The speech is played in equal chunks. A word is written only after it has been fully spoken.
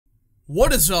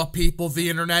What is up, people of the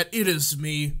internet? It is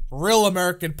me, Real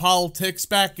American Politics,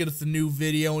 back with a new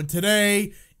video, and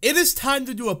today, it is time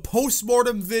to do a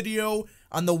post-mortem video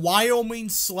on the Wyoming /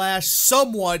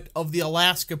 somewhat of the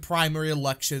Alaska primary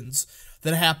elections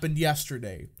that happened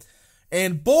yesterday.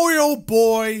 And boy oh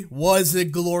boy, was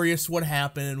it glorious what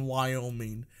happened in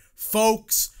Wyoming.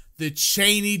 Folks, the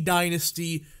Cheney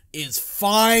dynasty is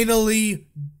finally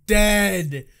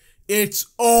dead. It's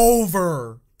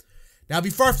over. Now,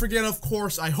 before I forget, of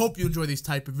course, I hope you enjoy these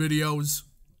type of videos.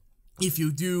 If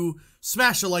you do,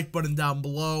 smash the like button down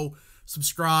below,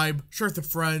 subscribe, share with your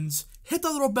friends, hit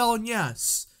the little bell, and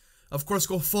yes, of course,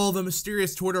 go follow the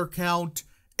mysterious Twitter account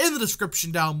in the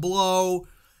description down below.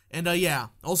 And, yeah,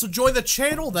 also join the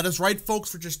channel. That is right, folks,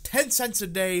 for just 10 cents a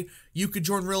day, you could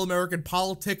join Real American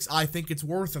Politics. I think it's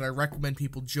worth it. I recommend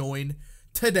people join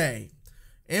today.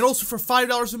 And also for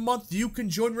 $5 a month, you can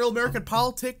join Real American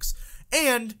Politics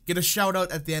and get a shout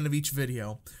out at the end of each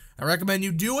video. I recommend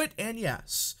you do it, and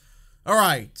yes.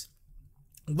 Alright,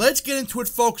 let's get into it,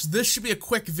 folks. This should be a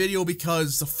quick video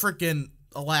because the frickin'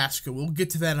 Alaska. We'll get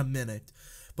to that in a minute.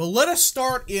 But let us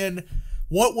start in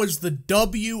what was the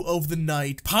W of the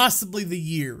night, possibly the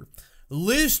year.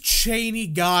 Liz Cheney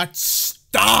got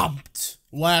stomped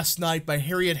last night by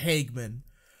Harriet Hagman.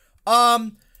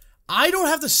 I don't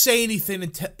have to say anything,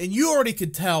 and you already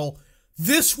could tell,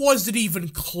 this wasn't even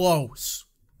close.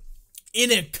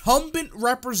 An incumbent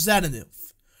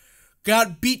representative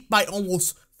got beat by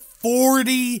almost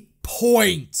 40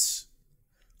 points.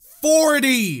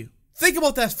 40! Think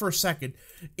about that for a second.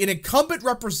 An incumbent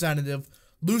representative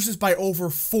loses by over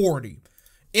 40.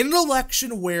 In an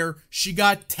election where she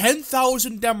got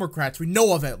 10,000 Democrats, we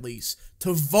know of at least,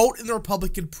 to vote in the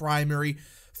Republican primary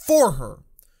for her.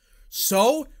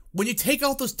 So, when you take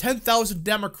out those 10,000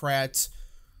 Democrats,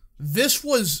 this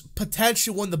was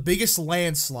potentially one of the biggest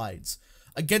landslides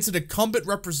against an incumbent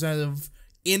representative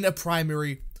in a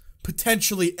primary,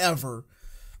 potentially ever.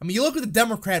 I mean, you look at the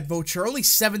Democrat vote share, only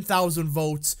 7,000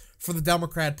 votes for the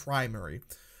Democrat primary.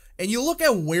 And you look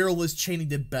at where Liz Cheney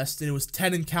did best, and it was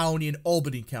Tenon County and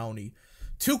Albany County.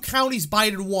 Two counties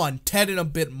Biden won, Tenon a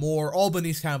bit more,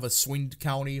 Albany's kind of a swing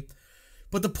county.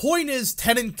 But the point is,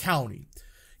 Tenon County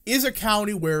is a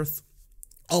county with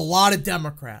a lot of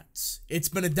Democrats. It's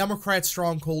been a Democrat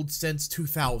stronghold since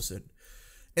 2000.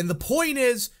 And the point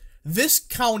is, this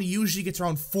county usually gets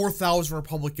around 4,000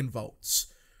 Republican votes.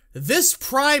 This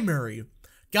primary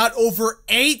got over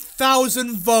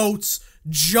 8,000 votes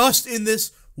just in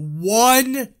this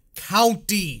one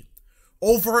county.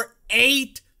 Over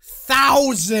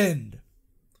 8,000!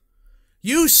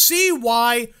 You see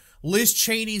why Liz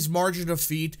Cheney's margin of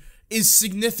defeat is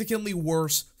significantly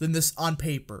worse than this on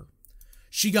paper.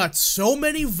 She got so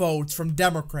many votes from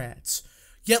Democrats,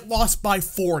 yet lost by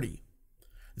 40.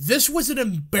 This was an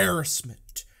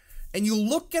embarrassment. And you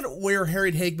look at where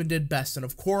Harriet Hagman did best, and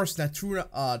of course,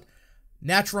 Natrona?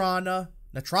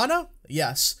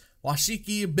 Yes.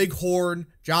 Washakie, Bighorn,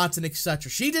 Johnson, etc.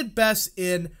 She did best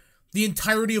in the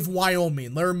entirety of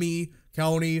Wyoming, Laramie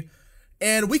County.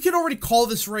 And we can already call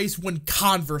this race when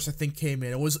Converse, I think, came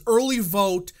in. It was early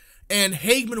vote, and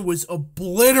Hagman was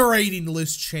obliterating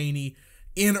Liz Cheney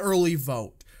in early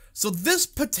vote. So this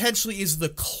potentially is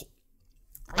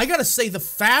I gotta say, the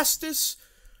fastest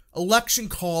election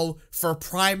call for a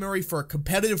primary, for a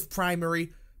competitive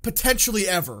primary, potentially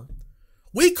ever.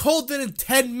 We called it in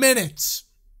 10 minutes.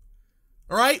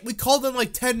 Alright? We called it in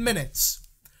like 10 minutes.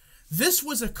 This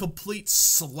was a complete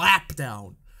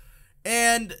slapdown.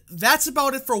 And that's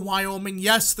about it for Wyoming.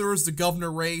 Yes, there was the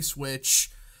governor race, which,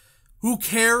 who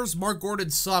cares? Mark Gordon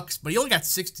sucks, but he only got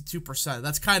 62%.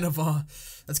 That's kind of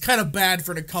bad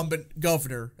for an incumbent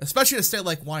governor, especially in a state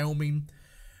like Wyoming.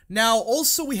 Now,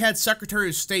 also we had Secretary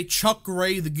of State Chuck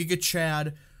Gray, the Giga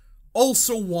Chad,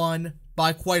 also won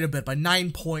by quite a bit, by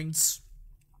 9 points.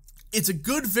 It's a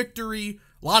good victory,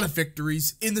 a lot of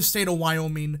victories in the state of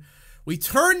Wyoming. We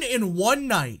turned in one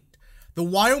night the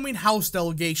Wyoming House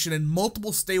delegation in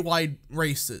multiple statewide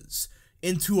races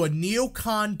into a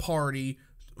neocon party,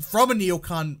 from a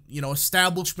neocon,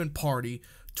 establishment party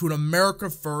to an America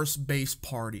First based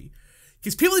party.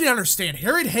 Because people need to understand,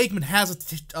 Harriet Hagman has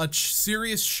a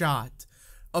serious shot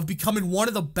of becoming one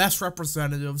of the best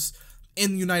representatives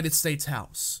in the United States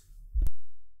House.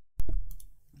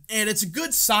 And it's a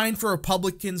good sign for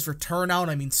Republicans for turnout.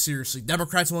 I mean, seriously,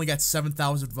 Democrats only got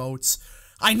 7,000 votes.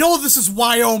 I know this is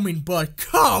Wyoming, but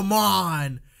come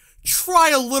on! Try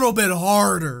a little bit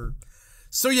harder.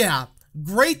 So yeah,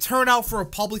 great turnout for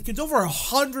Republicans, over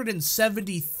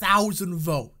 170,000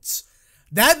 votes.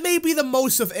 That may be the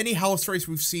most of any House race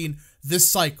we've seen this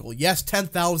cycle. Yes,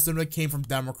 10,000 came from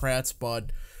Democrats,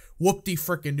 but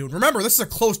Whoop-de-frickin-do. Remember, this is a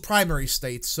close primary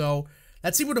state, so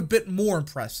that's even a bit more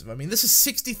impressive. I mean, this is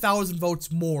 60,000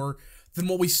 votes more than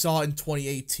what we saw in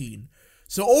 2018.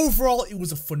 So overall, it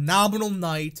was a phenomenal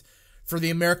night for the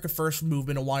America First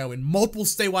movement in Wyoming. Multiple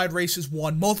statewide races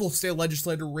won, multiple state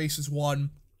legislative races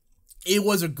won. It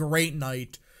was a great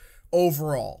night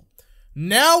overall.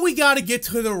 Now we got to get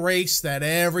to the race that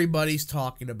everybody's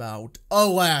talking about,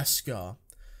 Alaska.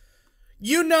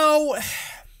 You know,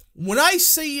 when I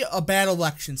see a bad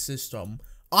election system,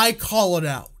 I call it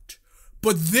out.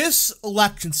 But this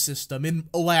election system in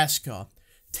Alaska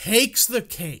takes the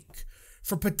cake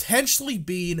for potentially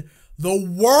being the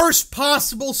worst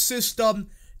possible system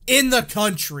in the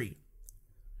country.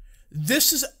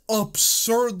 This is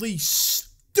absurdly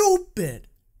stupid.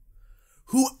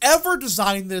 Whoever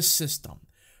designed this system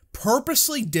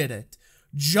purposely did it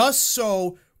just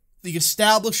so the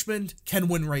establishment can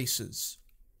win races.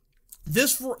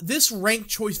 This ranked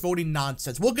choice voting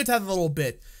nonsense, we'll get to that in a little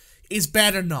bit, is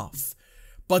bad enough.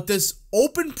 But this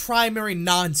open primary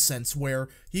nonsense where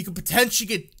you could potentially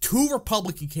get 2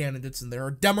 Republican candidates in there,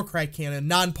 a Democrat candidate, a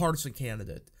nonpartisan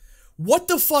candidate. What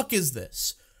the fuck is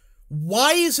this?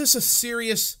 Why is this a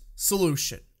serious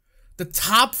solution? The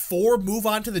top 4 move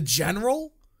on to the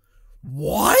general?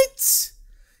 What?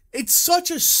 It's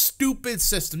such a stupid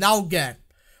system. Now again,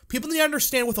 people need to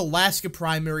understand with Alaska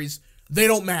primaries, they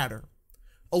don't matter.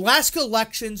 Alaska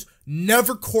elections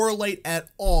never correlate at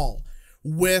all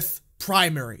with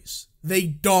primaries. They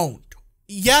don't.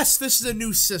 Yes, this is a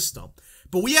new system,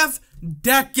 but we have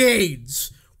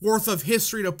decades worth of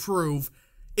history to prove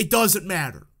it doesn't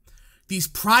matter. These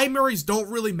primaries don't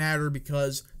really matter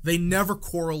because they never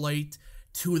correlate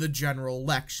to the general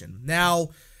election. Now,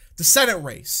 the Senate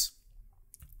race.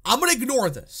 I'm going to ignore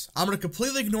this. I'm going to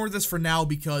completely ignore this for now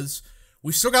because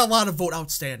we still got a lot of vote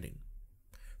outstanding.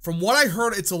 From what I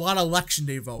heard, it's a lot of election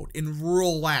day vote in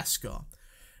rural Alaska.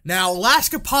 Now,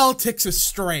 Alaska politics is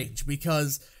strange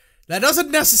because that doesn't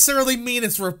necessarily mean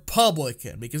it's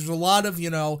Republican because there's a lot of,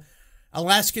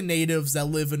 Alaskan natives that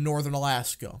live in northern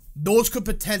Alaska. Those could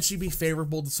potentially be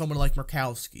favorable to someone like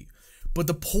Murkowski. But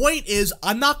the point is,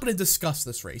 I'm not going to discuss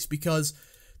this race because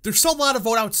there's still a lot of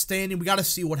vote outstanding. We got to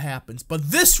see what happens. But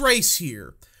this race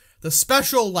here, the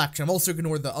special election, I'm also going to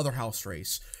ignore the other House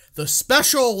race. The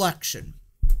special election,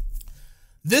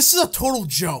 this is a total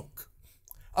joke.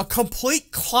 A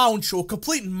complete clown show, a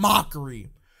complete mockery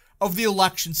of the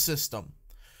election system.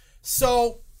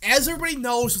 So, as everybody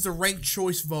knows, it's a ranked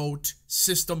choice vote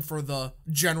system for the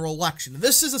general election.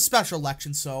 This is a special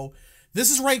election, so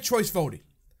this is ranked choice voting.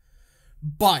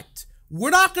 But we're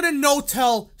not going to know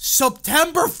till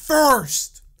September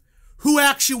 1st who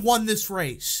actually won this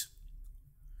race.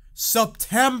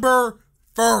 September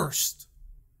 1st.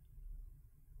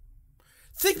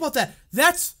 Think about that.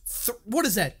 That's, what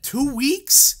is that, 2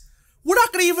 weeks? We're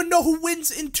not going to even know who wins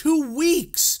in 2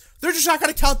 weeks. They're just not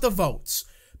going to count the votes.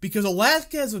 Because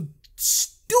Alaska has a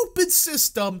stupid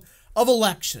system of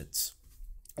elections.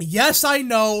 Yes, I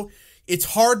know it's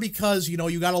hard because,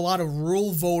 you got a lot of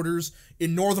rural voters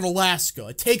in northern Alaska.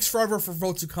 It takes forever for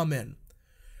votes to come in.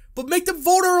 But make them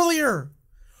vote earlier.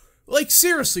 Like,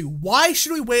 seriously, why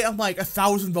should we wait on,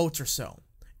 1,000 votes or so?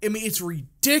 I mean, it's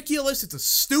ridiculous. It's a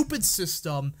stupid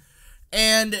system.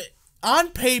 And on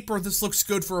paper, this looks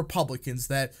good for Republicans,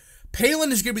 that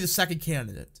Palin is going to be the second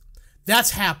candidate.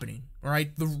 That's happening, all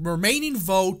right? The remaining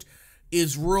vote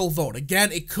is rural vote.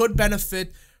 Again, it could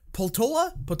benefit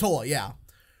Patola, yeah.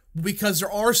 Because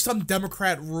there are some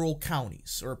Democrat rural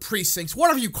counties, or precincts,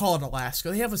 whatever you call it in Alaska.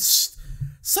 They have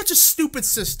such a stupid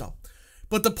system.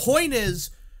 But the point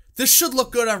is, this should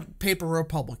look good on paper for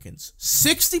Republicans.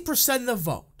 60% of the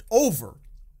vote, over,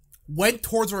 went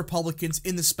towards the Republicans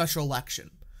in the special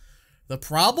election. The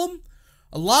problem?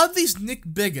 A lot of these Nick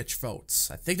Bigich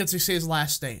votes, I think that's how you say his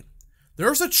last name,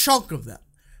 there's a chunk of them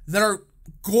that are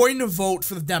going to vote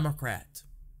for the Democrat.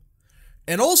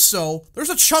 And also, there's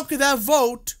a chunk of that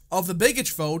vote, of the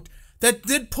Bigich vote, that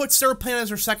did put Sarah Palin as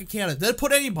their second candidate. Didn't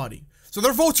put anybody. So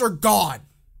their votes are gone.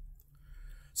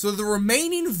 So the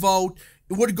remaining vote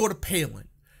would go to Palin.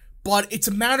 But it's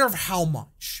a matter of how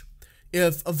much.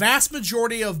 If a vast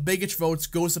majority of Bigich votes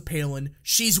goes to Palin,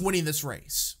 she's winning this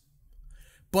race.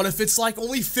 But if it's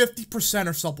only 50%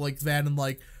 or something like that, and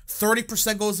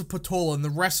 30% goes to Patola and the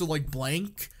rest are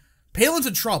blank, Palin's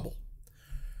in trouble.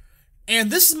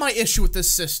 And this is my issue with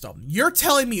this system. You're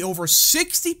telling me over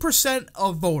 60%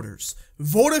 of voters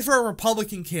voted for a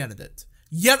Republican candidate,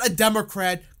 yet a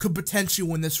Democrat could potentially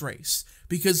win this race.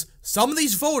 Because some of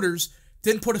these voters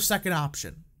didn't put a second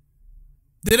option.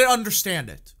 Didn't understand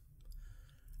it.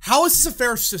 How is this a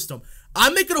fair system?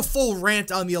 I'm making a full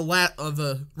rant on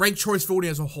the ranked choice voting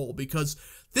as a whole, because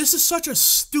this is such a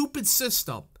stupid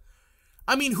system.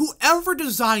 I mean, whoever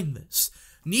designed this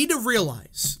need to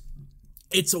realize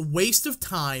it's a waste of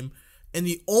time, and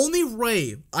the only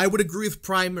way I would agree with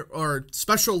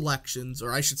special elections,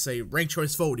 or I should say ranked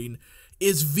choice voting,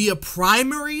 is via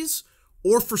primaries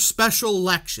or for special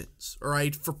elections,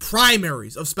 alright? For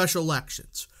primaries of special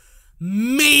elections.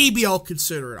 Maybe I'll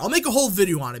consider it. I'll make a whole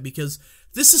video on it, because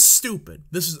this is stupid.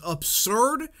 This is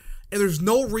absurd, and there's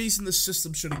no reason this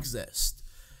system should exist.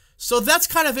 So that's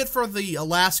kind of it for the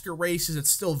Alaska races. It's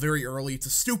still very early. It's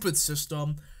a stupid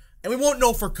system, and we won't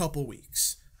know for a couple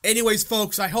weeks. Anyways,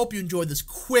 folks, I hope you enjoyed this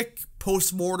quick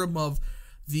post-mortem of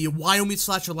the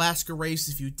Wyoming/Alaska race.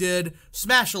 If you did,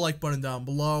 smash the like button down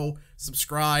below,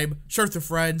 subscribe, share with your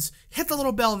friends, hit the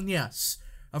little bell, and yes,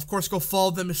 of course, go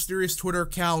follow the mysterious Twitter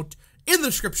account in the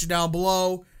description down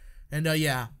below. And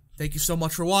yeah, thank you so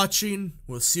much for watching.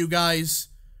 We'll see you guys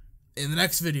in the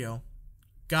next video.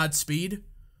 Godspeed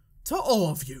to all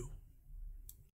of you.